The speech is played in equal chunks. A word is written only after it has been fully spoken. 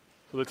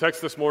So the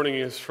text this morning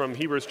is from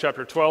Hebrews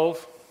chapter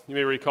 12. You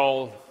may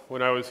recall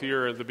when I was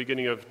here at the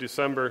beginning of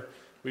December,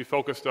 we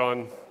focused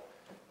on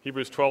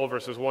Hebrews 12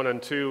 verses 1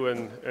 and 2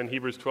 and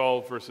Hebrews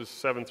 12 verses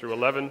 7 through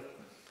 11.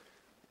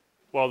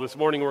 Well, this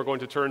morning we're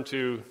going to turn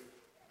to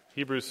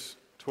Hebrews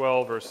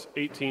 12 verse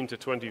 18 to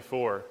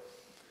 24.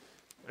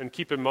 And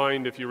keep in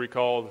mind, if you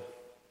recall,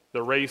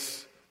 the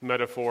race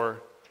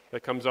metaphor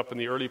that comes up in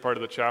the early part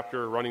of the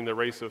chapter, running the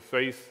race of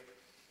faith.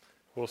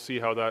 We'll see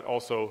how that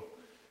also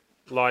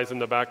lies in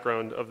the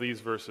background of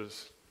these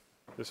verses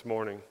this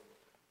morning.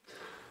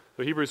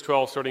 So Hebrews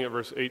 12, starting at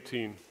verse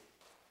 18.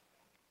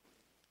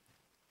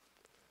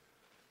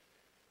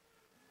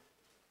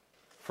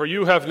 For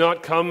you have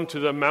not come to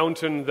the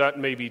mountain that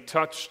may be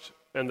touched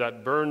and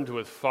that burned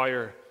with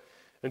fire,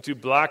 and to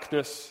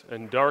blackness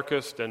and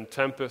darkest and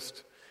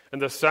tempest,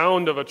 and the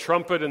sound of a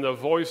trumpet and the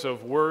voice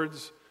of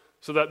words,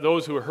 so that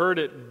those who heard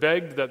it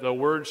begged that the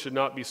word should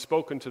not be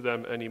spoken to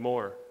them any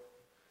more.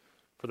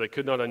 For they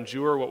could not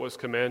endure what was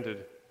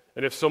commanded.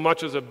 And if so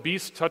much as a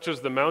beast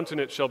touches the mountain,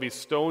 it shall be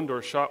stoned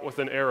or shot with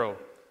an arrow.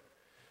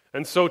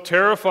 And so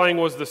terrifying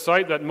was the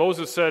sight that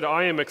Moses said,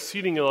 I am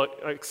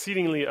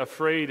exceedingly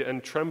afraid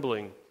and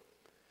trembling.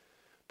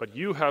 But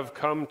you have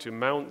come to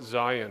Mount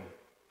Zion,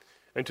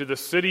 and to the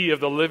city of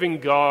the living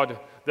God,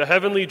 the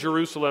heavenly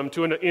Jerusalem,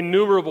 to an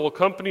innumerable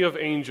company of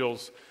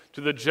angels,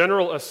 to the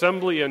general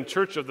assembly and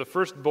church of the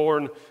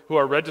firstborn who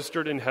are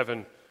registered in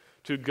heaven,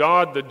 to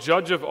God, the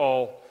judge of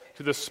all,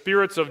 to the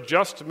spirits of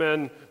just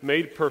men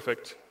made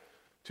perfect,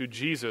 to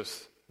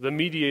Jesus, the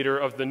mediator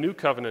of the new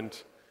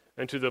covenant,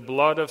 and to the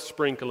blood of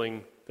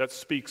sprinkling that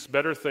speaks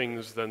better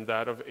things than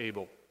that of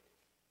Abel.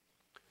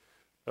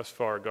 Thus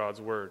far,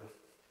 God's word.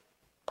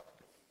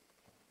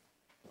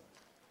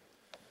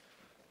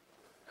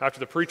 After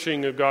the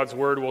preaching of God's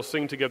word, we'll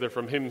sing together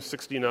from hymn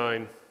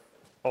 69,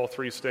 all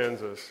three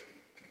stanzas.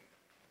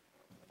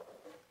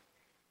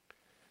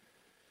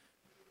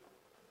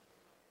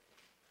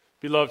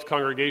 Beloved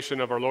congregation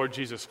of our Lord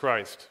Jesus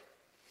Christ,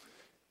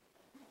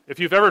 if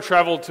you've ever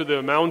traveled to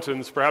the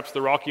mountains, perhaps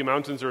the Rocky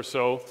Mountains or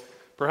so,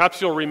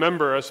 perhaps you'll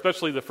remember,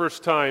 especially the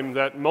first time,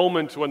 that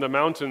moment when the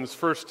mountains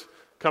first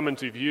come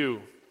into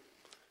view.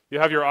 You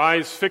have your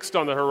eyes fixed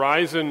on the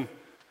horizon,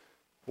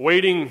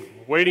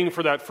 waiting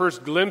for that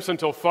first glimpse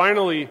until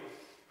finally,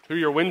 through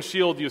your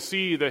windshield, you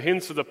see the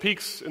hints of the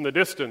peaks in the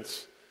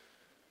distance.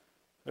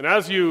 And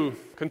as you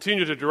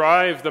continue to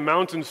drive, the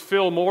mountains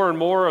fill more and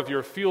more of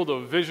your field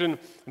of vision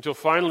until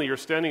finally you're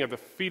standing at the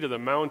feet of the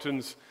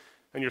mountains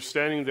and you're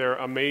standing there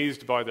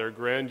amazed by their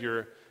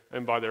grandeur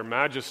and by their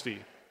majesty.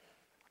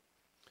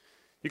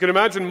 You can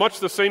imagine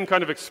much the same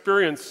kind of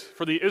experience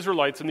for the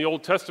Israelites in the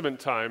Old Testament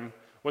time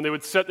when they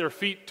would set their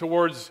feet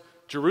towards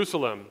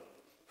Jerusalem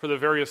for the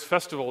various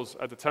festivals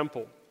at the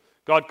temple.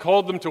 God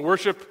called them to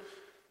worship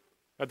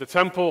at the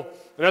temple,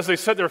 and as they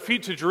set their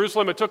feet to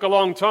Jerusalem, it took a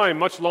long time,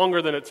 much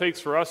longer than it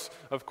takes for us,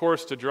 of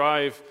course, to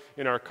drive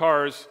in our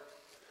cars.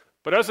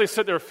 But as they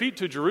set their feet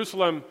to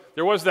Jerusalem,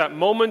 there was that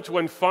moment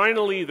when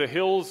finally the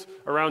hills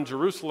around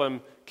Jerusalem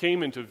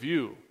came into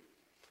view.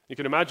 You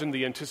can imagine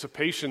the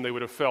anticipation they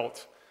would have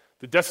felt.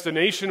 The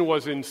destination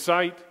was in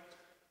sight.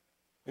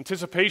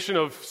 Anticipation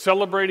of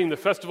celebrating the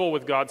festival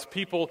with God's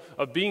people,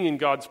 of being in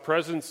God's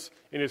presence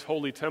in his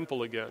holy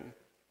temple again.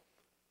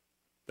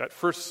 That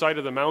first sight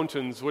of the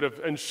mountains would have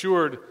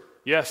ensured,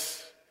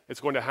 yes, it's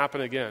going to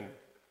happen again.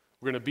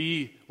 We're going to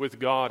be with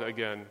God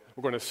again.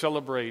 We're going to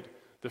celebrate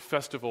the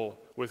festival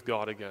with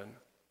God again.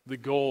 The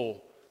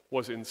goal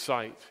was in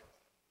sight.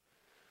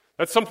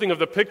 That's something of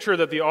the picture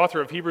that the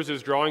author of Hebrews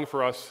is drawing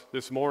for us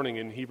this morning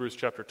in Hebrews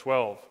chapter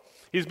 12.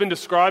 He's been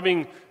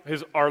describing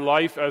our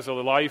life as a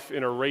life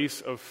in a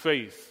race of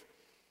faith.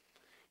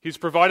 He's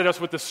provided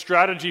us with the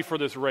strategy for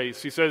this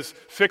race. He says,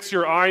 fix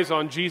your eyes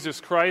on Jesus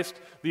Christ,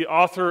 the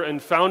author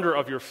and founder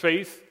of your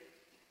faith.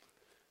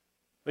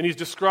 And he's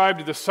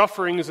described the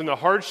sufferings and the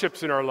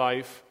hardships in our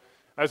life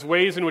as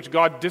ways in which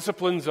God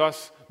disciplines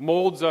us,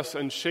 molds us,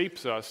 and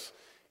shapes us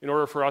in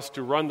order for us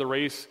to run the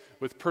race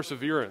with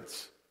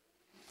perseverance.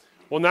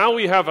 Well, now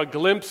we have a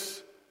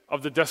glimpse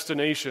of the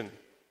destination,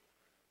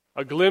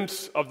 a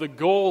glimpse of the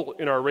goal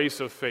in our race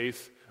of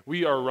faith.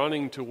 We are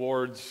running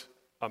towards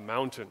a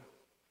mountain.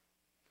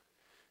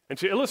 And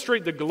to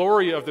illustrate the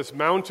glory of this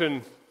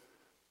mountain,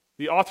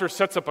 the author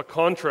sets up a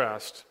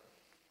contrast.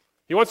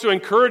 He wants to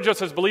encourage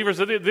us as believers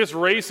that this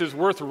race is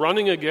worth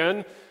running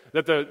again,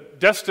 that the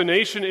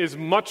destination is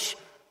much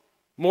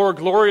more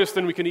glorious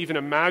than we can even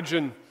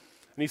imagine. And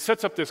he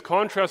sets up this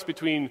contrast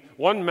between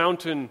one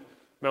mountain,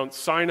 Mount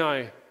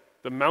Sinai,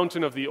 the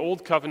mountain of the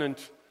Old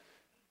Covenant,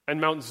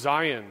 and Mount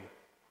Zion,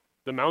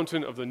 the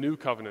mountain of the New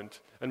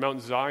Covenant. And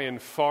Mount Zion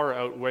far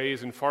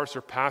outweighs and far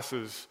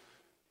surpasses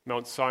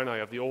Mount Sinai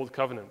of the Old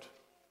Covenant.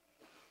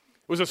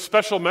 It was a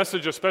special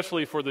message,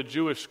 especially for the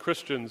Jewish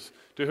Christians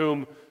to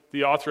whom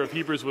the author of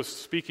Hebrews was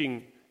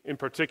speaking in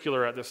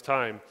particular at this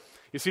time.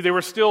 You see, they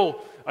were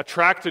still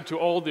attracted to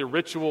all the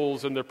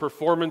rituals and the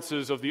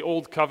performances of the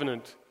Old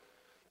Covenant.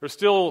 They're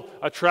still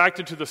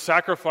attracted to the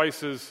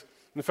sacrifices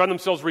and found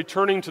themselves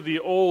returning to the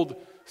old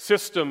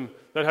system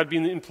that had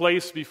been in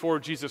place before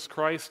Jesus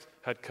Christ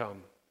had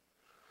come.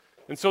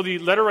 And so the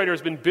letter writer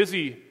has been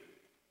busy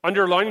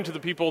underlining to the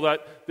people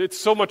that it's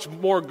so much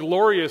more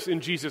glorious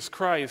in Jesus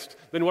Christ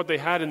than what they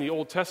had in the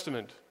Old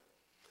Testament.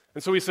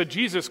 And so he said,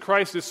 Jesus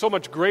Christ is so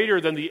much greater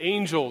than the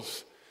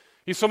angels.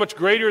 He's so much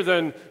greater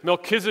than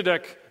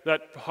Melchizedek,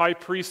 that high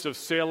priest of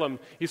Salem.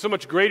 He's so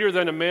much greater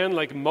than a man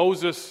like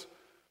Moses.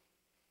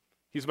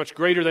 He's much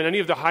greater than any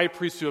of the high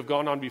priests who have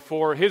gone on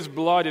before. His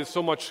blood is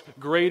so much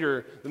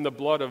greater than the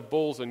blood of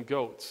bulls and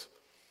goats.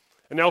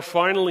 And now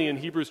finally in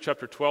Hebrews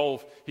chapter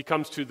 12, he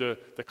comes to the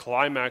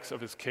climax of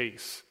his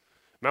case.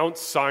 Mount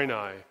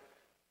Sinai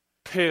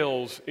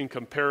pales in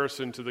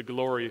comparison to the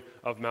glory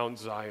of Mount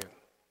Zion.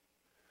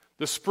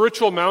 The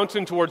spiritual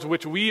mountain towards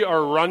which we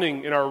are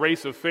running in our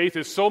race of faith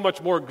is so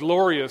much more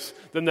glorious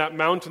than that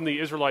mountain the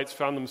Israelites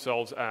found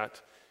themselves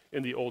at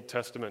in the Old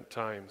Testament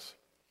times.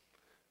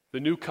 The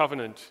new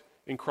covenant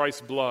in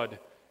Christ's blood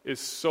is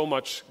so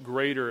much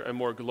greater and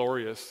more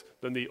glorious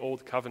than the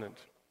old covenant.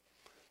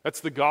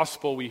 That's the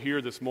gospel we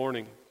hear this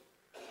morning.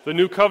 The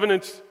new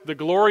covenant, the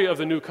glory of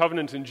the new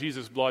covenant in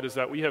Jesus' blood is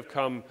that we have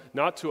come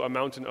not to a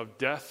mountain of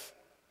death,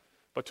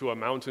 but to a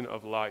mountain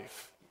of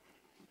life.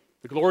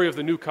 The glory of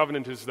the new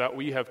covenant is that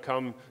we have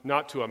come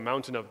not to a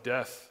mountain of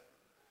death.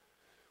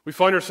 We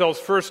find ourselves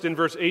first in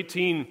verse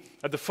 18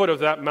 at the foot of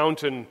that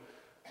mountain,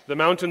 the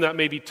mountain that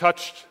may be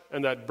touched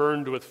and that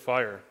burned with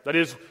fire. That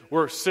is,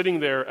 we're sitting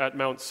there at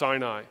Mount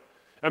Sinai.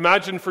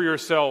 Imagine for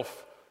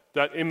yourself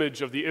that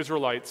image of the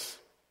Israelites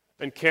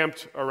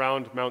encamped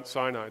around Mount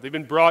Sinai. They've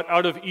been brought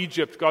out of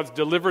Egypt. God's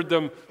delivered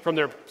them from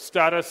their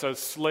status as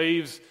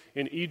slaves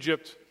in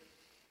Egypt.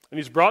 And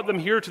he's brought them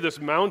here to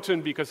this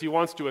mountain because he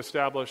wants to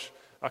establish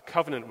a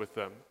covenant with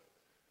them.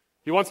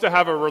 He wants to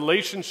have a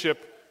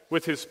relationship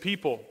with his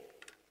people.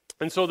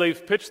 And so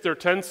they've pitched their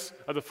tents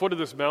at the foot of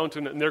this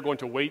mountain, and they're going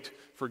to wait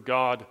for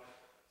God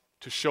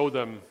to show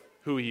them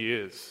who he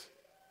is.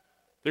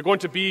 They're going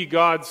to be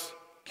God's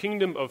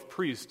kingdom of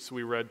priests,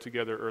 we read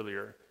together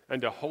earlier,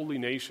 and a holy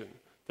nation.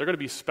 They're going to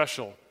be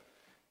special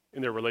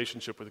in their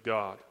relationship with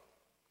God.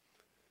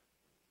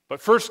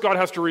 But first, God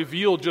has to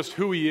reveal just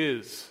who he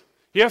is.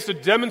 He has to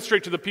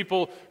demonstrate to the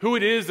people who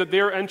it is that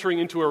they're entering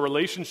into a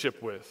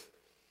relationship with.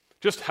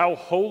 Just how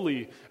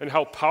holy and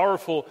how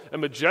powerful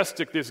and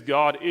majestic this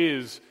God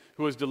is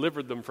who has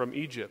delivered them from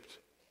Egypt.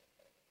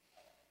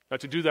 Now,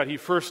 to do that, he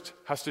first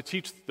has to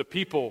teach the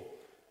people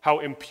how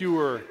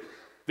impure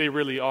they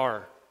really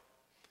are.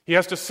 He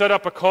has to set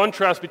up a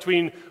contrast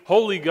between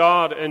holy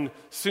God and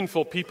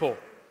sinful people.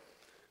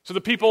 So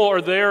the people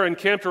are there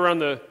encamped around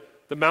the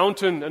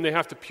mountain, and they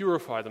have to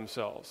purify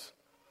themselves.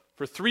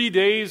 For 3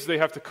 days, they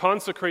have to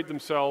consecrate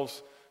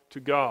themselves to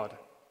God.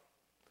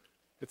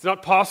 It's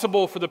not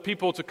possible for the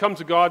people to come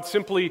to God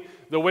simply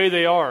the way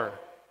they are.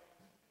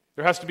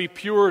 There has to be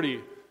purity.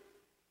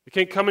 They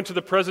can't come into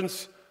the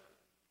presence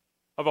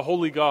of a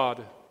holy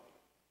God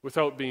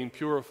without being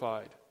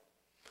purified.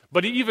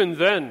 But even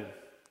then,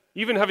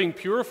 even having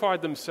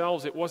purified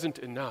themselves, it wasn't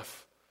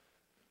enough.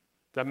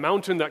 The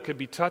mountain that could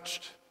be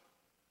touched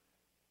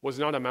was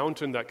not a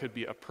mountain that could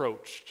be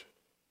approached.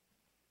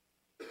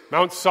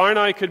 Mount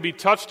Sinai could be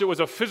touched. It was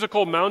a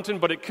physical mountain,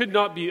 but it could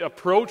not be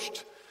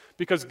approached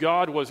because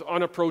God was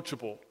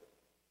unapproachable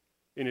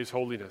in his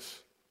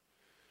holiness.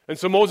 And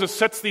so Moses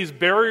sets these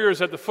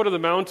barriers at the foot of the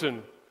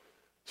mountain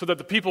so that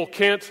the people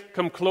can't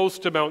come close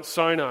to Mount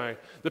Sinai.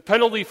 The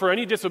penalty for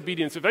any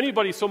disobedience, if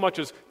anybody so much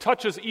as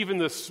touches even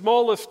the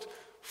smallest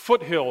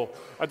foothill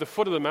at the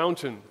foot of the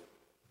mountain,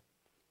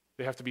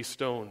 they have to be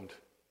stoned.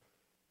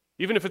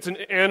 Even if it's an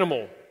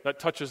animal that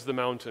touches the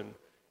mountain,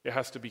 it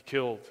has to be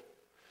killed.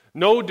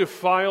 No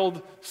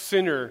defiled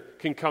sinner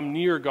can come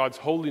near God's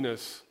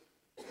holiness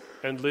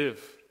and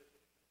live.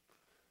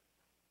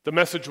 The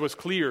message was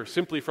clear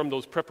simply from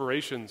those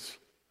preparations.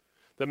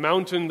 The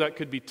mountain that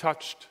could be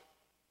touched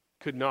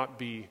could not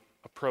be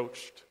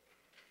approached.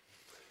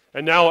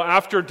 And now,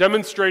 after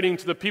demonstrating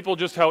to the people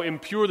just how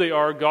impure they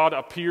are, God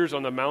appears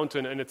on the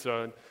mountain, and it's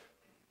an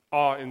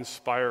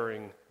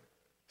awe-inspiring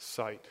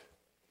sight.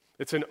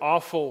 It's an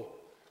awful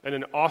and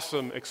an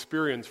awesome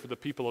experience for the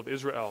people of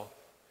Israel.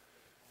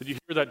 Did you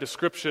hear that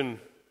description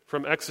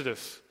from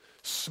Exodus?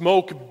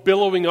 Smoke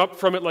billowing up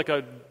from it like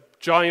a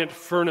giant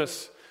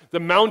furnace.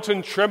 The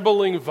mountain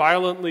trembling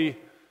violently.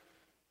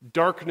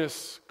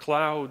 Darkness,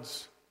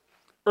 clouds,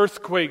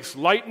 earthquakes,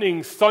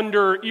 lightning,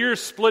 thunder,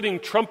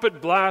 ear-splitting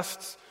trumpet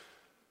blasts.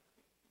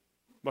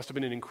 Must have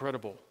been an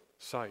incredible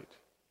sight.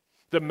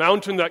 The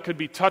mountain that could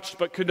be touched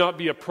but could not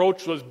be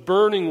approached was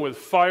burning with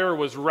fire,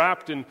 was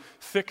wrapped in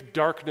thick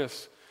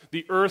darkness.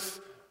 The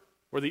earth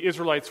where the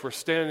Israelites were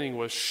standing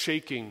was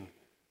shaking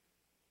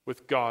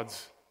with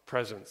God's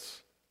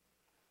presence.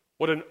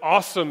 What an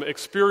awesome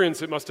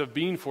experience it must have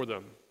been for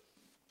them.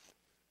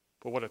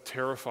 But what a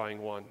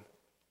terrifying one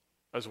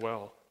as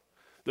well.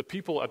 The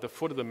people at the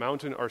foot of the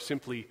mountain are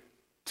simply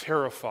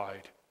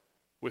terrified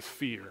with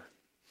fear.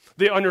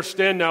 They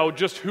understand now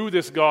just who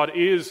this God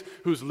is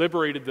who's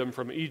liberated them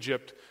from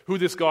Egypt, who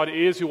this God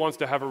is who wants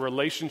to have a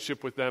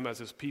relationship with them as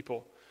his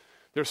people.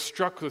 They're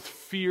struck with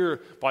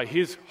fear by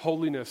his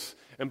holiness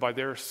and by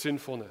their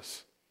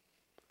sinfulness.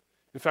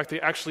 In fact,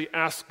 they actually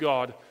ask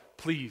God,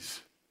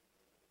 please,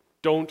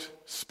 don't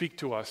speak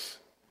to us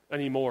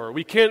anymore.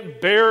 We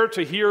can't bear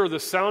to hear the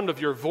sound of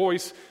your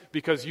voice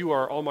because you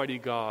are Almighty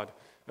God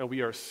and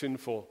we are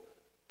sinful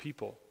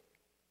people.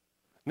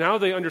 Now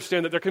they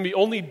understand that there can be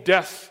only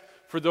death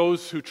for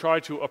those who try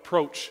to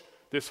approach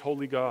this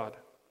holy God.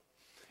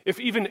 If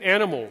even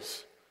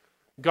animals,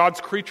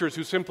 God's creatures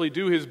who simply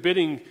do his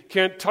bidding,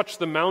 can't touch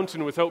the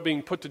mountain without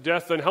being put to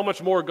death, then how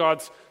much more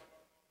God's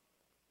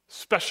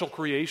special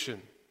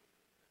creation,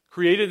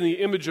 created in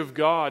the image of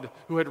God,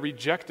 who had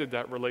rejected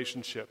that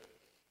relationship,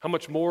 how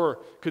much more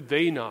could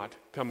they not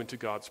come into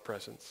God's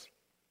presence?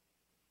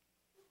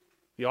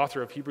 The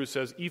author of Hebrews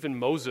says, even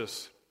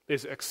Moses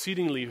is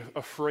exceedingly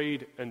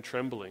afraid and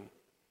trembling.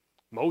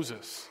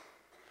 Moses,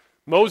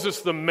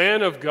 the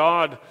man of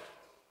God,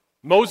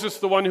 Moses,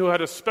 the one who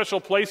had a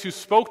special place, who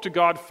spoke to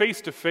God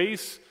face to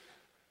face,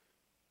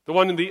 the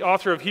one the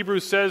author of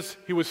Hebrews says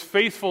he was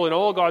faithful in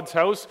all God's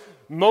house.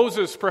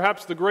 Moses,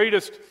 perhaps the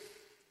greatest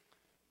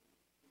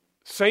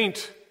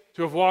saint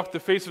to have walked the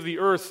face of the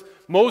earth,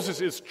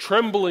 Moses is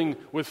trembling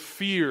with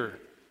fear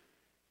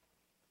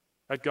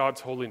at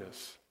God's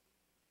holiness.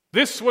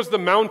 This was the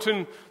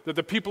mountain that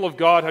the people of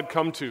God had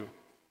come to,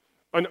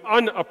 an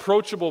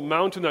unapproachable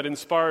mountain that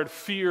inspired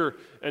fear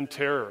and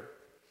terror.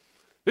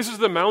 This is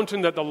the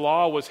mountain that the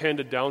law was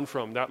handed down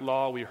from, that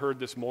law we heard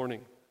this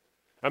morning.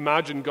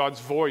 Imagine God's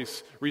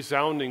voice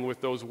resounding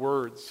with those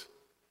words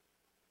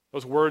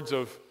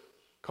of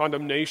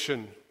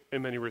condemnation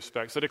in many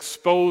respects, that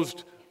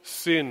exposed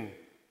sin.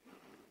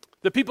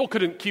 The people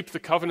couldn't keep the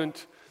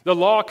covenant. The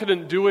law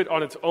couldn't do it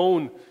on its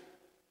own.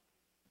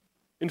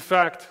 In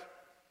fact,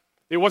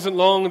 it wasn't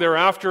long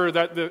thereafter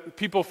that the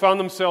people found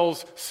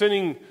themselves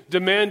sinning,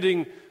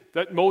 demanding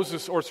that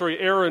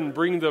Aaron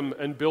bring them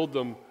and build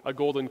them a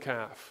golden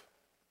calf.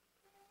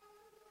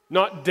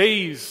 Not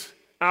days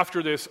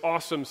after this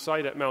awesome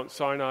sight at Mount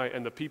Sinai,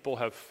 and the people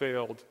have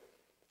failed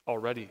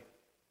already.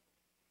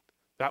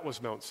 That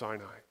was Mount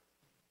Sinai.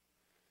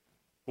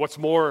 What's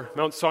more,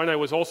 Mount Sinai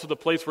was also the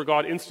place where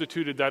God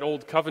instituted that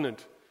old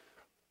covenant.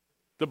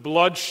 The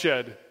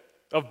bloodshed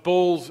of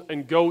bulls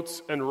and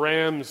goats and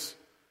rams.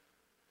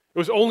 It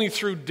was only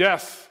through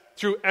death,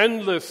 through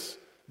endless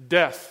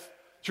death,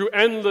 through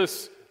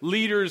endless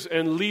leaders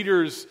and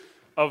leaders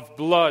of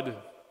blood,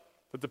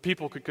 that the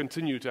people could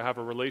continue to have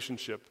a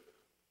relationship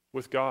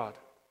with God.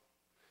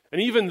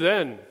 And even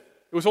then,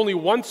 it was only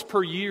once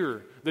per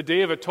year, the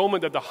Day of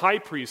Atonement, that the high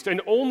priest,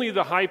 and only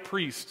the high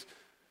priest,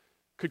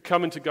 could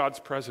come into God's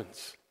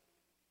presence.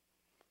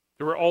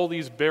 There were all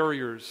these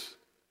barriers,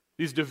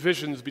 these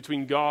divisions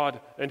between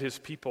God and his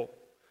people.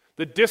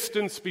 The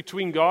distance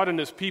between God and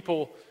his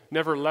people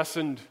never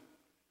lessened.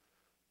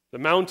 The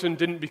mountain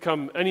didn't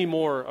become any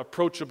more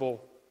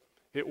approachable.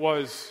 It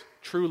was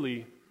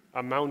truly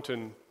a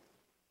mountain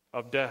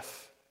of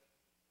death.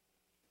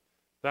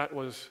 That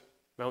was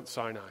Mount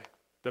Sinai,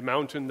 the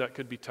mountain that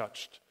could be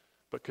touched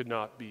but could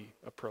not be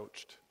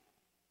approached.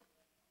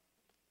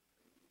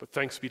 But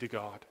thanks be to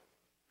God,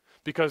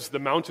 because the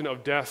mountain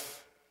of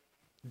death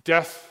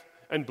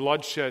and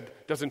bloodshed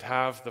doesn't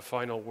have the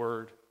final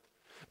word.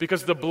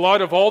 Because the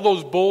blood of all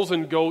those bulls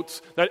and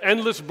goats, that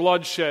endless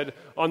bloodshed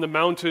on the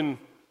mountain,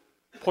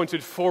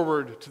 pointed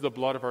forward to the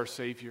blood of our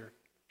Savior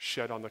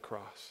shed on the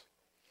cross.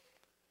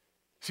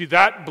 See,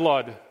 that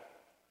blood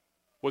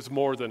was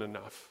more than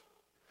enough.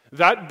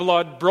 That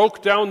blood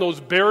broke down those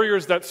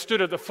barriers that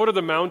stood at the foot of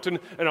the mountain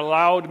and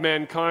allowed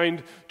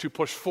mankind to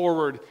push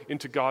forward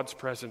into God's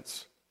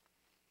presence.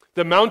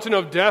 The mountain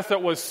of death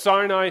that was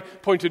Sinai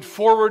pointed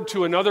forward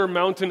to another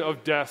mountain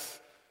of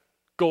death,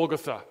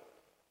 Golgotha.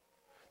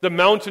 The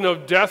mountain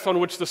of death on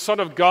which the Son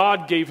of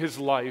God gave his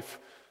life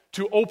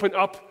to open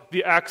up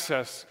the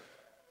access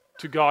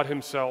to God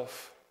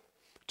himself,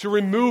 to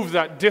remove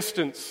that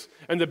distance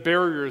and the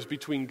barriers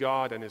between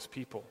God and his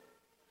people.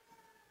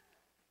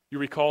 You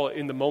recall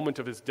in the moment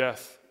of his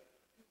death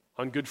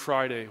on Good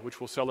Friday,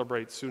 which we'll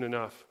celebrate soon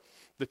enough,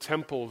 the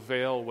temple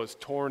veil was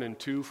torn in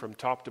two from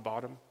top to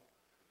bottom.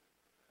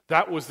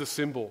 That was the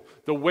symbol.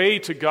 The way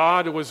to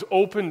God was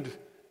opened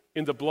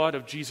in the blood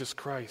of Jesus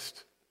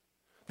Christ.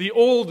 The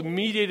old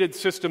mediated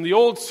system, the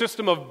old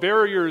system of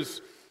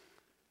barriers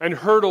and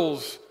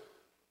hurdles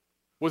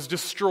was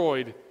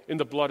destroyed in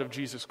the blood of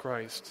Jesus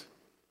Christ.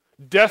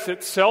 Death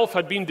itself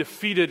had been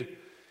defeated,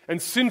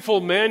 and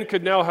sinful man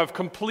could now have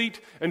complete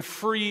and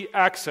free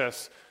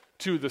access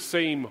to the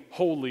same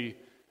holy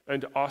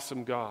and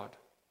awesome God.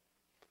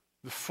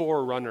 The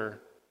forerunner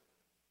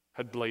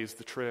had blazed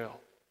the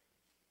trail.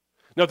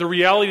 Now, the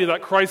reality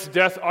that Christ's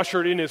death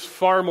ushered in is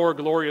far more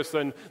glorious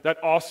than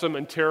that awesome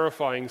and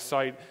terrifying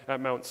sight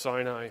at Mount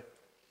Sinai.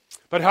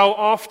 But how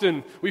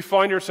often we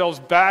find ourselves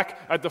back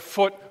at the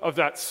foot of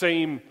that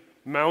same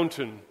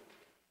mountain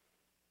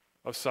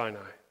of Sinai.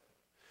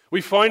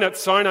 We find at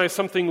Sinai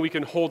something we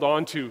can hold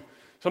on to,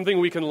 something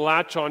we can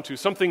latch onto,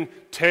 something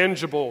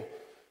tangible.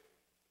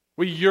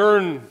 We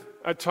yearn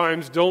at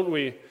times, don't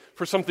we,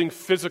 for something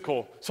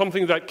physical,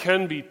 something that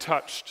can be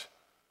touched.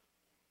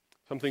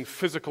 something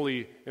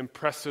physically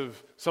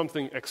impressive,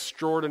 something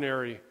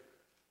extraordinary.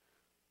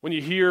 When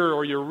you hear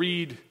or you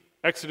read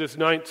Exodus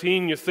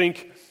 19, you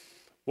think,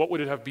 what would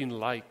it have been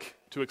like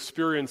to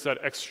experience that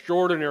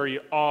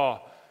extraordinary awe,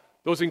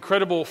 those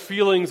incredible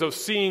feelings of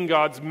seeing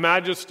God's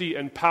majesty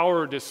and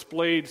power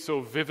displayed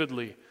so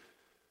vividly,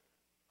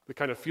 the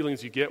kind of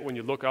feelings you get when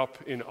you look up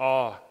in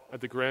awe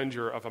at the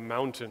grandeur of a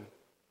mountain.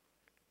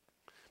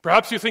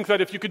 Perhaps you think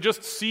that if you could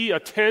just see a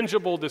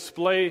tangible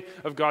display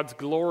of God's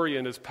glory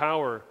and His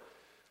power,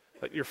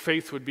 that your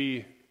faith would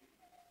be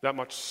that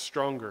much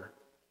stronger.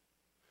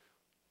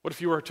 What if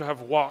you were to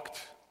have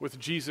walked with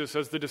Jesus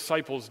as the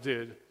disciples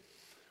did,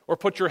 or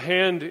put your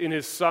hand in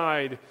His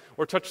side,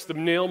 or touched the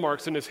nail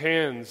marks in His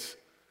hands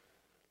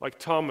like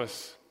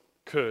Thomas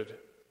could?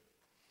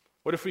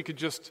 What if we could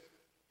just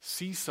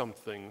see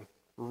something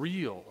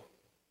real?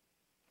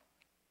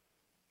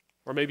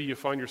 Or maybe you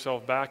find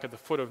yourself back at the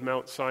foot of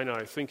Mount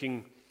Sinai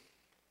thinking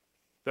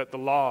that the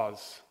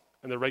laws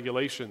and the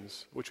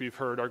regulations, which we've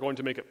heard, are going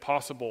to make it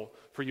possible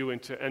for you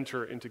to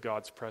enter into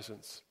God's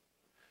presence.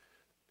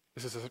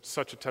 This is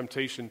such a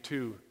temptation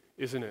too,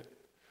 isn't it?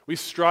 We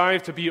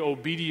strive to be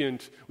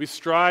obedient. We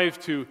strive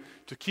to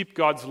keep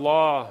God's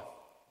law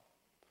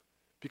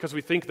because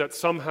we think that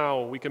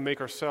somehow we can make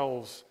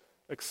ourselves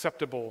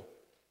acceptable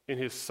in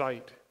His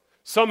sight.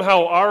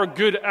 Somehow our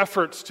good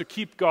efforts to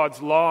keep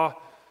God's law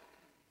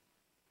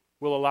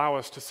will allow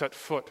us to set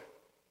foot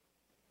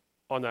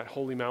on that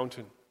holy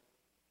mountain.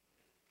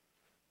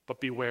 But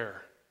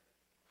beware,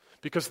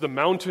 because the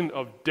mountain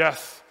of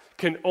death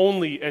can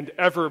only and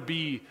ever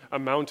be a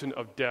mountain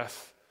of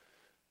death.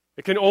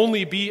 It can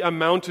only be a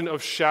mountain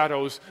of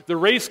shadows. The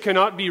race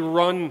cannot be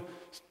run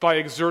by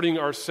exerting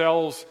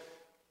ourselves.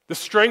 The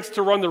strength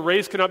to run the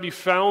race cannot be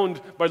found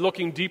by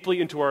looking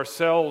deeply into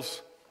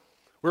ourselves.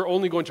 We're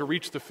only going to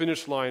reach the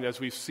finish line, as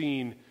we've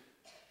seen,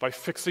 by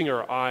fixing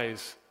our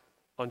eyes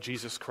on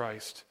Jesus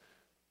Christ.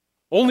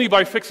 Only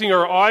by fixing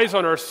our eyes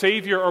on our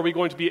Savior are we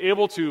going to be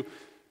able to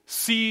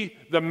see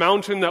the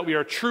mountain that we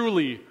are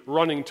truly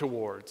running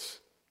towards,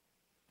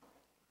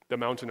 the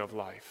mountain of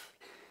life.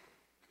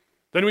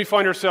 Then we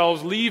find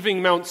ourselves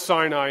leaving Mount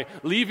Sinai,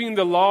 leaving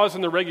the laws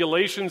and the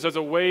regulations as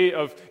a way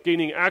of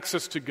gaining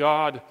access to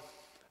God,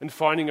 and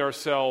finding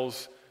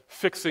ourselves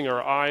fixing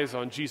our eyes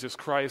on Jesus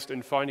Christ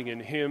and finding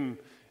in Him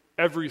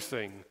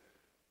everything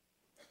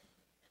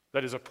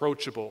that is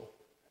approachable,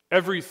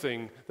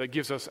 everything that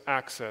gives us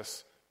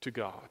access to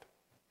God.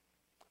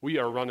 We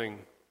are running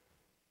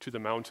to the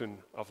mountain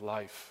of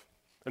life,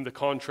 and the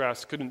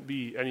contrast couldn't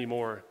be any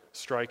more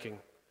striking.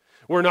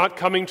 We're not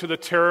coming to the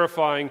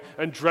terrifying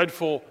and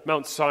dreadful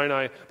Mount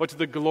Sinai, but to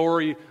the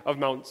glory of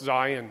Mount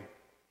Zion.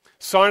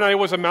 Sinai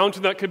was a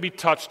mountain that could be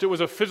touched. It was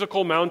a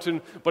physical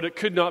mountain, but it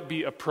could not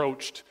be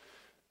approached.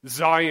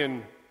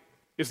 Zion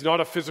is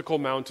not a physical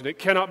mountain. It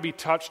cannot be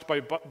touched,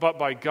 but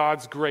by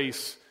God's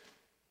grace,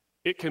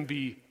 it can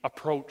be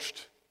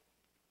approached.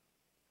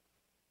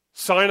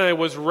 Sinai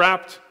was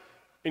wrapped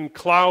in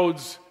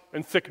clouds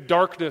and thick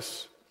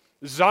darkness.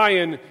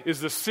 Zion is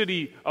the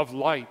city of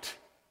light.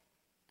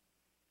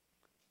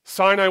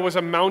 Sinai was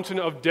a mountain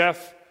of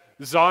death.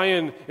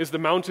 Zion is the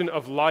mountain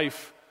of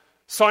life.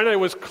 Sinai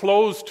was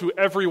closed to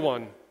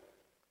everyone.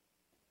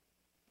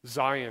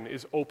 Zion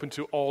is open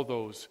to all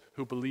those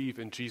who believe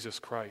in Jesus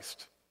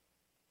Christ.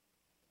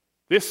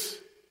 This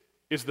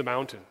is the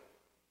mountain.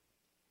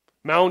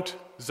 Mount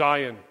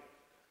Zion.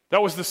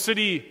 That was the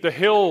city, the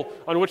hill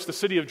on which the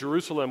city of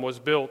Jerusalem was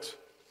built.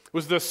 It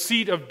was the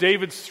seat of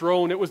David's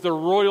throne. It was the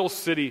royal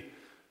city,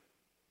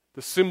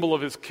 the symbol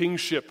of his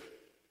kingship.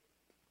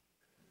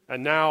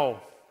 And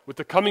now, with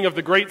the coming of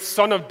the great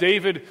Son of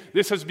David,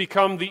 this has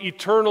become the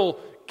eternal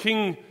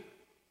King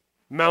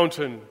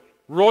mountain,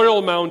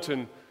 royal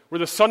mountain, where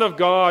the Son of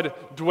God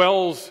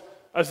dwells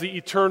as the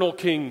eternal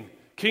King.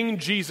 King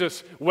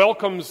Jesus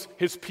welcomes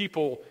His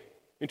people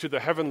into the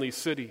heavenly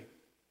city.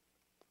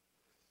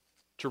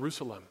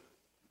 Jerusalem.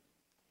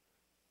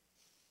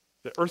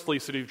 The earthly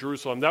city of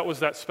Jerusalem, that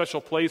was that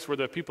special place where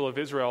the people of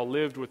Israel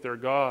lived with their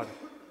God.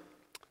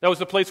 That was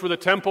the place where the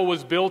temple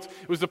was built.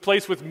 It was the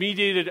place with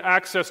mediated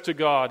access to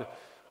God.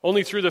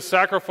 Only through the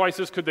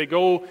sacrifices could they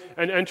go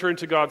and enter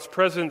into God's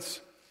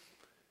presence.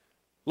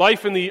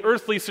 Life in the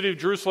earthly city of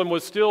Jerusalem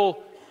was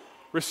still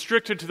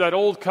restricted to that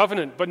old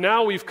covenant, but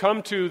now we've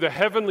come to the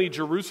heavenly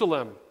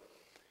Jerusalem.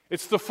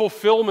 It's the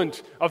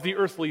fulfillment of the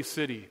earthly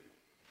city.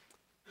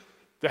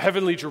 The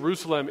heavenly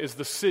Jerusalem is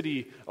the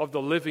city of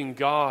the living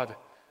God,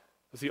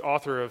 as the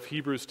author of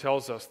Hebrews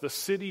tells us, the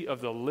city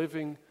of the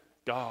living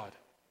God,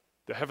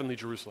 the heavenly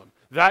Jerusalem.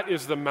 That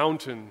is the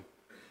mountain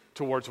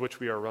towards which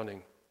we are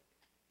running.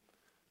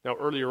 Now,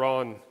 earlier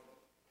on,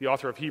 the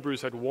author of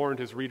Hebrews had warned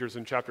his readers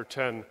in chapter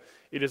 10,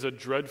 it is a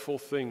dreadful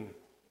thing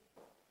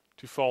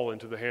to fall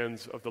into the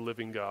hands of the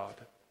living God.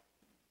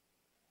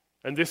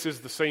 And this is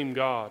the same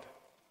God.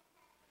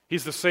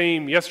 He's the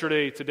same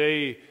yesterday,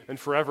 today, and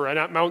forever. And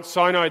at Mount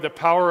Sinai, the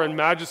power and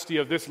majesty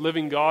of this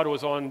living God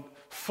was on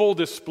full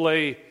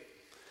display.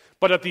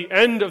 But at the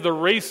end of the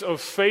race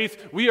of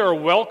faith, we are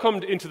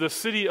welcomed into the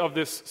city of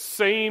this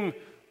same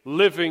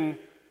living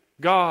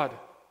God.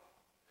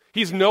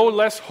 He's no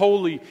less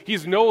holy.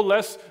 He's no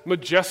less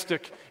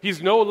majestic.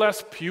 He's no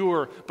less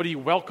pure, but he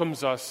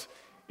welcomes us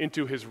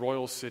into his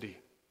royal city.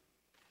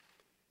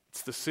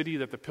 It's the city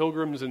that the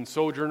pilgrims and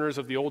sojourners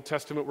of the Old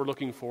Testament were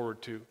looking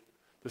forward to,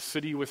 the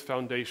city with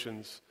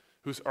foundations,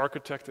 whose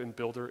architect and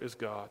builder is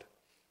God.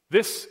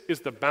 This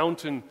is the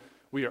mountain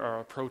we are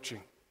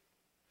approaching.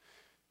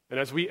 And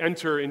as we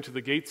enter into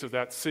the gates of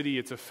that city,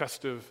 it's a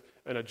festive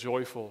and a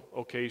joyful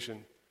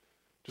occasion.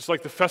 Just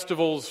like the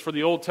festivals for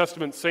the Old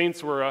Testament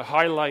saints were a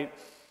highlight,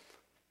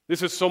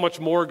 this is so much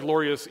more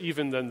glorious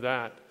even than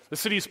that. The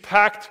city's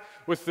packed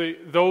with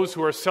those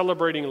who are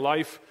celebrating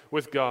life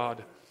with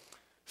God.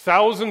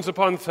 Thousands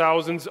upon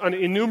thousands, an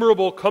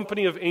innumerable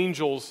company of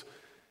angels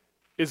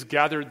is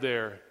gathered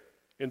there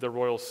in the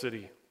royal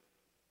city.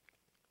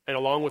 And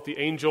along with the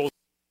angels,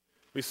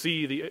 we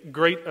see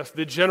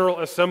the general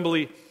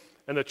assembly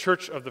and the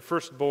church of the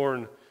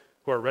firstborn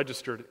who are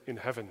registered in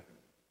heaven.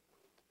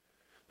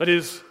 That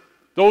is,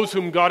 those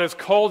whom God has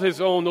called his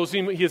own, those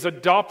whom he has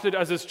adopted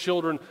as his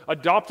children,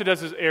 adopted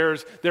as his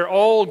heirs, they're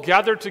all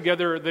gathered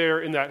together there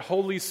in that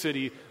holy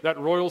city, that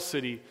royal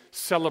city,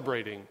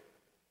 celebrating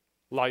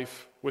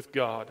life with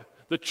God.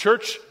 The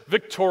church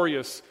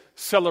victorious,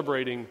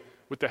 celebrating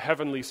with the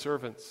heavenly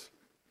servants.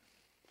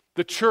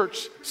 The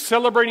church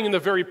celebrating in the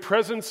very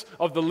presence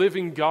of the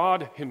living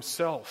God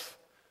himself.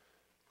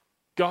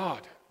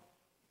 God,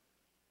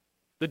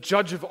 the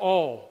judge of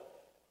all,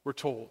 we're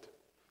told.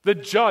 The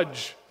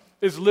judge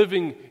is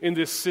living in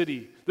this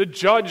city. The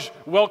judge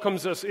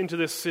welcomes us into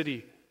this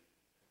city.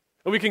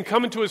 And we can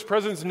come into his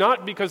presence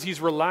not because he's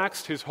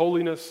relaxed his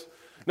holiness,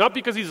 not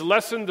because he's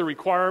lessened the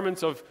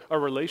requirements of a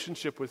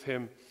relationship with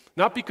him,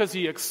 not because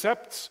he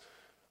accepts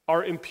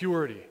our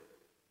impurity.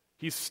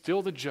 He's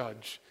still the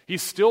judge.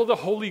 He's still the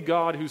holy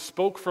God who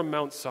spoke from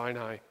Mount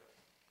Sinai.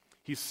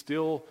 He's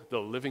still the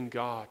living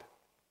God.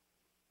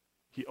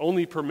 He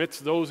only permits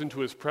those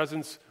into his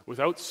presence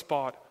without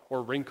spot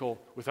or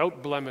wrinkle,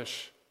 without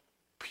blemish,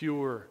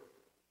 pure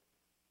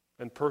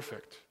and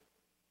perfect.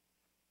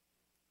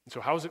 And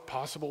so how is it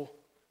possible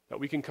that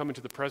we can come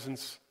into the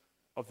presence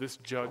of this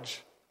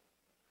judge?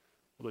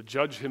 Well, the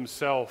judge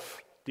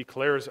himself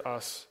declares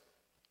us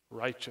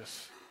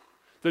righteous.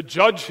 The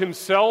judge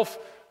himself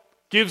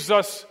gives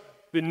us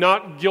the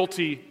not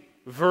guilty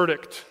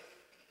verdict.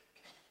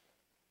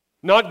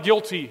 Not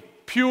guilty,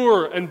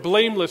 pure and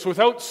blameless,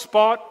 without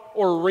spot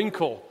or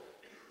wrinkle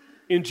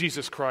in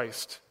Jesus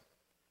Christ.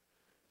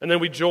 And then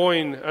we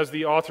join, as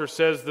the author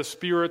says, the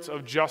spirits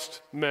of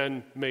just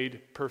men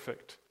made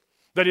perfect.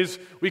 That is,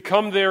 we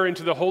come there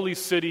into the holy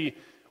city,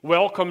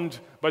 welcomed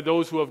by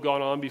those who have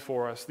gone on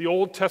before us. The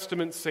Old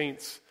Testament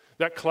saints,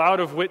 that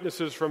cloud of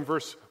witnesses from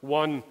verse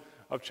 1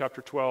 of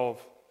chapter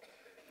 12.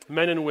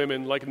 Men and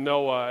women like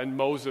Noah and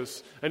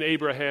Moses and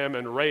Abraham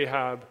and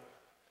Rahab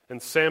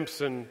and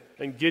Samson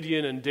and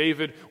Gideon and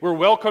David were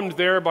welcomed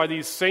there by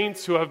these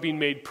saints who have been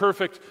made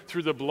perfect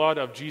through the blood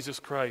of Jesus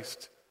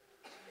Christ.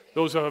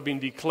 Those who have been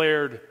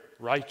declared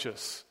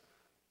righteous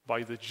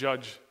by the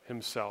judge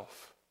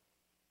himself.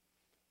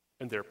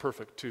 And they're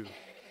perfect too,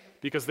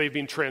 because they've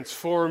been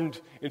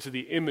transformed into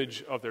the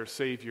image of their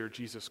Savior,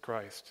 Jesus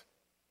Christ.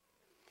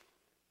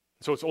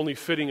 So it's only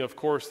fitting, of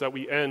course, that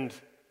we end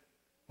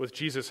with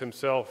Jesus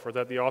himself, or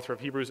that the author of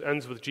Hebrews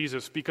ends with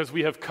Jesus, because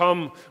we have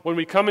come, when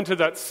we come into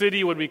that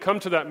city, when we come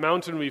to that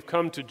mountain, we've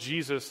come to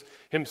Jesus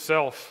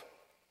himself.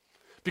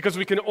 Because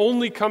we can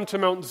only come to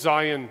Mount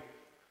Zion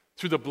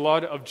through the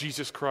blood of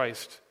Jesus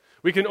Christ.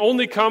 We can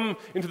only come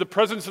into the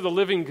presence of the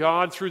living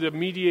God through the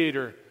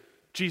mediator,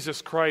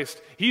 Jesus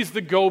Christ. He's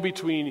the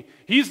go-between.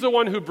 He's the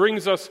one who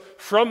brings us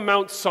from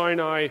Mount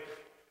Sinai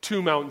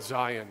to Mount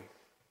Zion.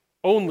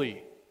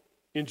 Only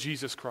in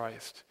Jesus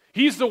Christ.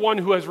 He's the one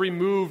who has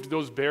removed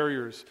those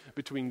barriers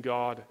between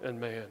God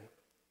and man.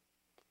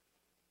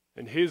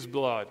 And his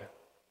blood,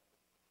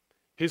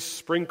 his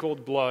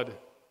sprinkled blood,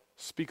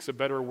 speaks a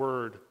better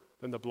word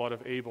than the blood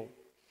of Abel.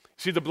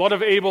 See, the blood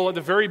of Abel at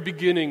the very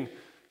beginning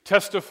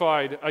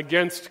testified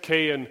against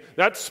Cain.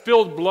 That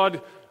spilled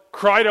blood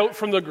cried out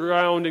from the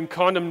ground in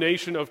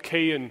condemnation of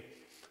Cain.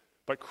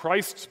 But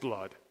Christ's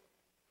blood,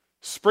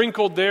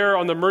 sprinkled there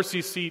on the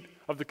mercy seat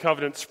of the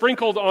covenant,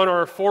 sprinkled on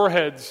our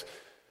foreheads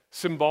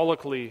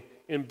symbolically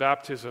in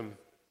baptism,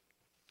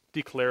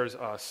 declares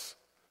us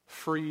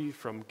free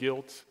from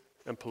guilt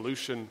and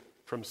pollution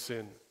from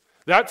sin.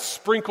 That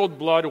sprinkled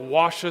blood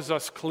washes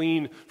us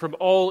clean from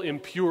all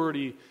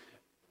impurity,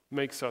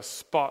 makes us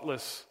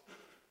spotless,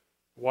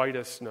 white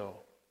as snow.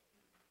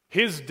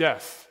 His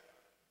death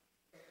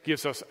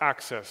gives us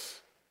access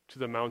to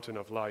the mountain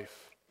of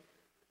life.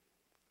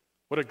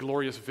 What a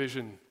glorious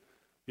vision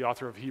the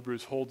author of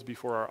Hebrews holds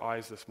before our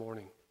eyes this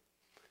morning.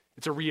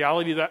 It's a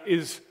reality that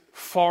is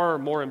far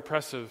more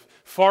impressive,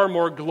 far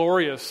more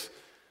glorious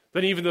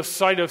than even the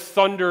sight of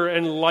thunder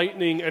and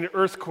lightning and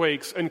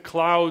earthquakes and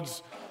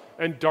clouds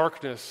and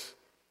darkness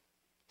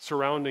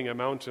surrounding a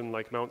mountain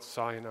like Mount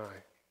Sinai.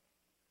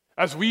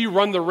 As we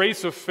run the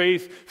race of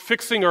faith,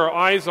 fixing our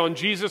eyes on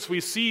Jesus,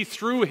 we see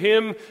through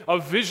him a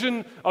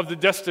vision of the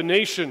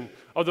destination,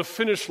 of the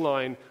finish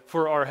line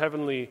for our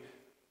heavenly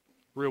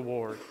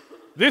reward.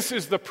 This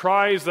is the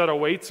prize that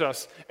awaits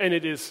us, and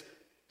it is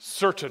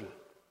certain.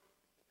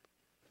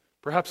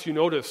 Perhaps you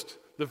noticed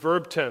the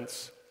verb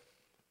tense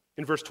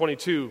in verse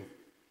 22.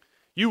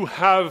 You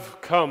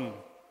have come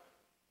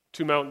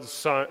to Mount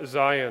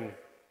Zion.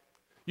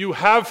 You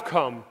have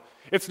come.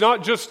 It's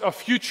not just a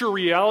future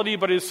reality,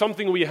 but it is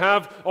something we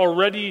have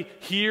already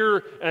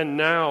here and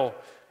now.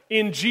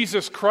 In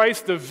Jesus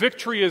Christ, the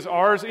victory is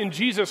ours. In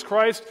Jesus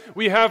Christ,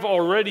 we have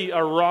already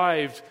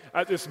arrived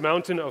at this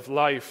mountain of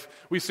life.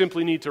 We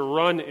simply need to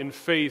run in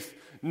faith,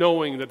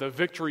 knowing that the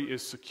victory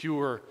is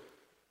secure,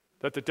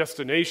 that the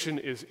destination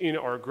is in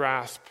our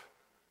grasp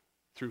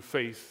through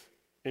faith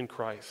in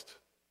Christ.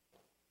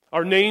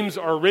 Our names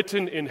are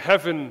written in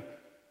heaven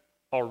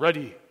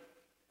already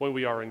when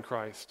we are in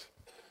Christ.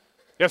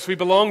 Yes, we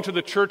belong to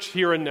the church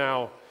here and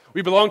now.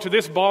 We belong to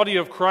this body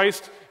of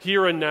Christ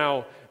here and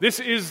now. This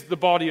is the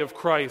body of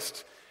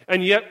Christ.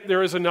 And yet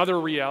there is another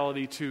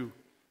reality too,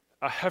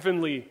 a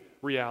heavenly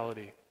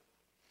reality.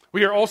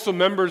 We are also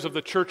members of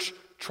the church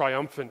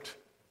triumphant.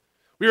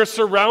 We are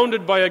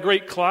surrounded by a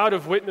great cloud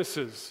of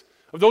witnesses,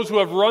 of those who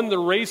have run the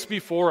race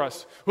before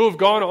us, who have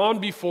gone on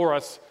before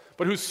us,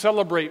 but who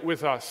celebrate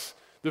with us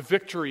the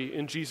victory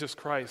in Jesus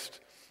Christ.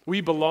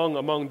 We belong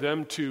among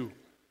them too.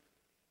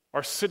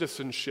 Our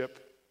citizenship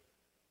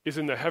is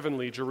in the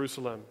heavenly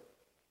Jerusalem.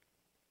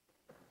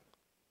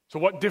 So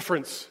what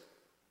difference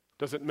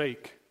does it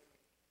make?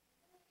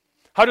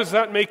 How does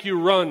that make you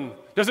run?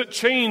 Does it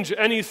change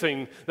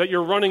anything that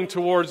you're running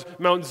towards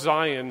Mount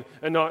Zion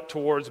and not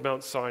towards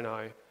Mount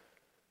Sinai?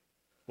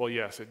 Well,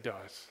 yes, it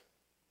does.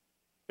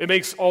 It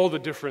makes all the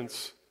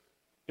difference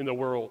in the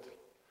world.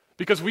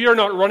 Because we are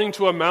not running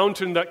to a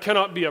mountain that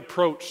cannot be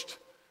approached.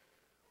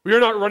 We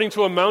are not running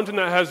to a mountain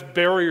that has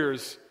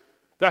barriers,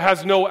 that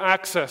has no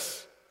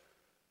access.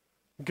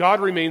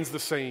 God remains the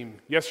same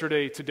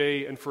yesterday,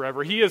 today, and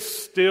forever. He is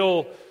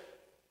still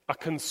a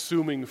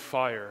consuming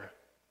fire,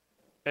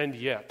 and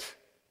yet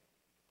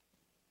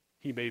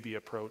he may be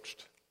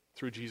approached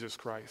through Jesus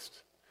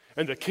Christ.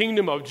 And the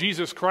kingdom of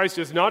Jesus Christ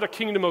is not a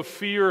kingdom of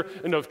fear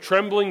and of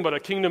trembling, but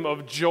a kingdom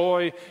of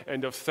joy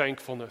and of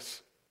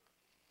thankfulness.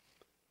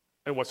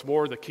 And what's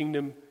more, the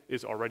kingdom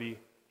is already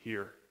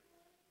here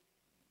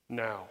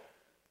now.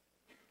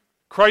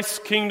 Christ's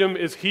kingdom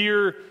is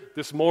here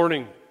this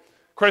morning.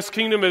 Christ's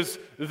kingdom is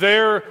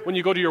there when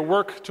you go to your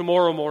work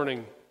tomorrow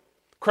morning.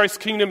 Christ's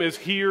kingdom is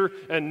here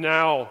and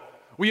now.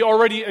 We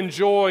already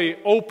enjoy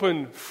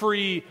open,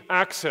 free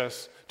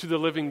access to the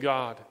living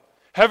God.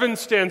 Heaven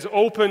stands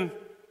open.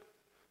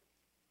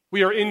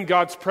 We are in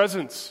God's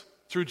presence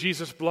through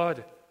Jesus'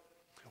 blood.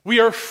 We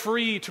are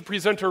free to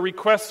present our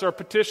requests, our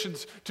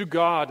petitions to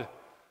God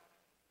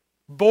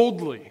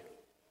boldly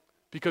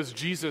because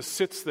Jesus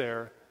sits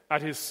there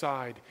at his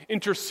side,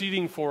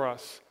 interceding for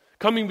us,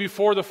 coming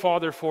before the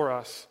Father for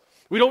us.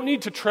 We don't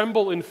need to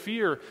tremble in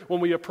fear when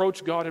we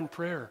approach God in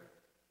prayer.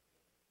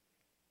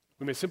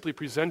 We may simply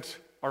present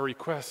our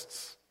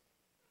requests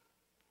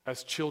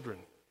as children,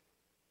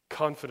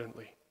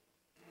 confidently.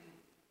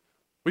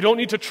 We don't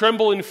need to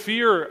tremble in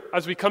fear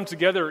as we come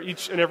together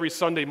each and every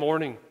Sunday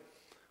morning.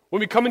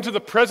 When we come into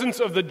the presence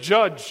of the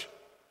judge,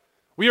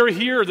 we are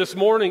here this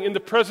morning in the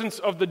presence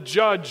of the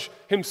judge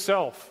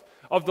himself,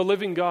 of the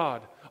living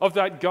God, of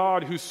that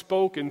God who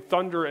spoke in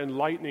thunder and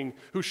lightning,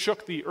 who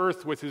shook the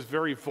earth with his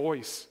very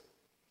voice.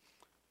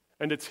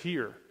 And it's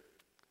here,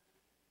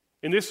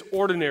 in this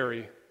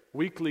ordinary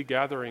weekly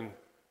gathering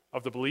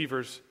of the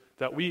believers,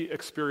 that we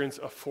experience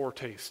a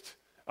foretaste,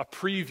 a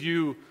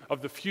preview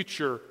of the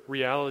future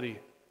reality.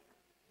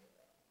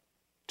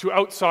 To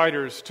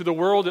outsiders, to the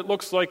world, it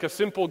looks like a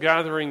simple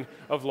gathering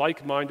of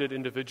like-minded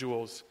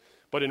individuals.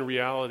 But in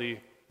reality,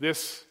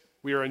 this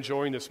we are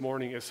enjoying this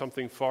morning is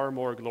something far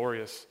more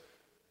glorious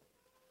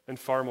and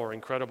far more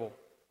incredible.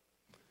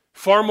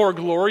 Far more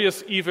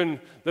glorious even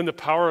than the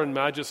power and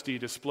majesty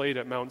displayed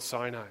at Mount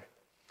Sinai.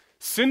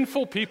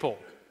 Sinful people,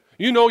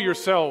 you know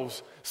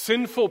yourselves,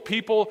 sinful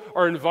people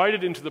are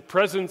invited into the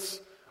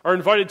presence, are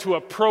invited to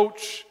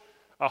approach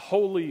a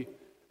holy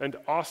and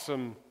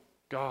awesome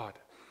God.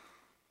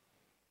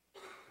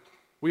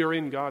 We are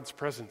in God's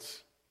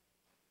presence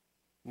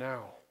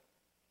now.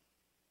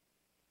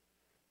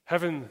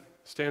 Heaven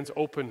stands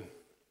open.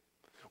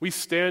 We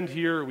stand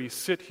here, we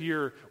sit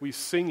here, we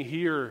sing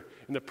here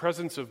in the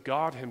presence of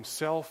God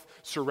himself,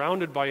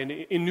 surrounded by an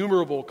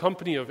innumerable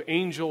company of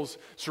angels,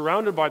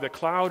 surrounded by the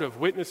cloud of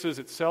witnesses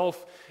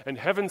itself, and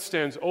heaven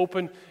stands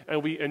open,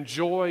 and we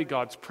enjoy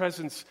God's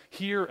presence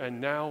here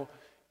and now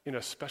in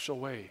a special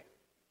way,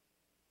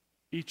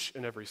 each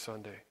and every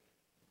Sunday.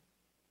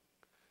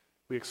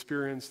 We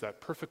experience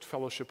that perfect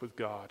fellowship with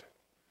God.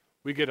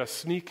 We get a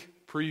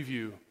sneak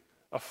preview,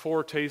 a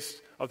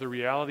foretaste of the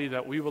reality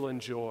that we will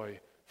enjoy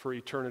for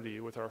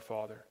eternity with our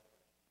Father.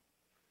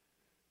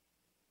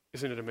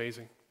 Isn't it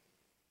amazing?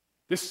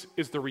 This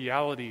is the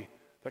reality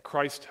that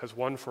Christ has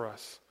won for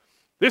us.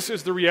 This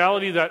is the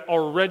reality that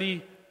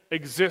already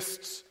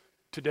exists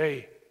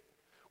today.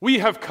 We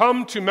have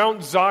come to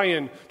Mount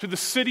Zion, to the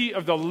city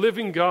of the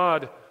living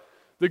God.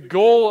 The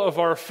goal of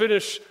our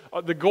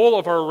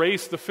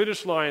race, the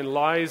finish line,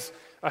 lies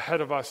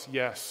ahead of us,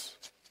 yes.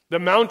 The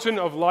mountain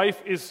of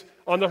life is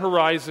on the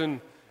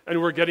horizon,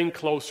 and we're getting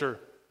closer.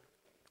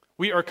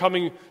 We are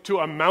coming to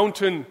a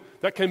mountain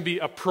that can be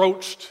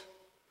approached.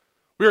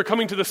 We are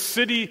coming to the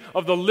city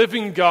of the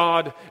living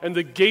God, and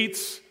the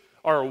gates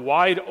are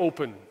wide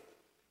open.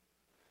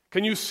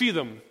 Can you see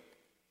them?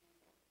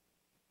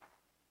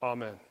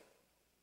 Amen.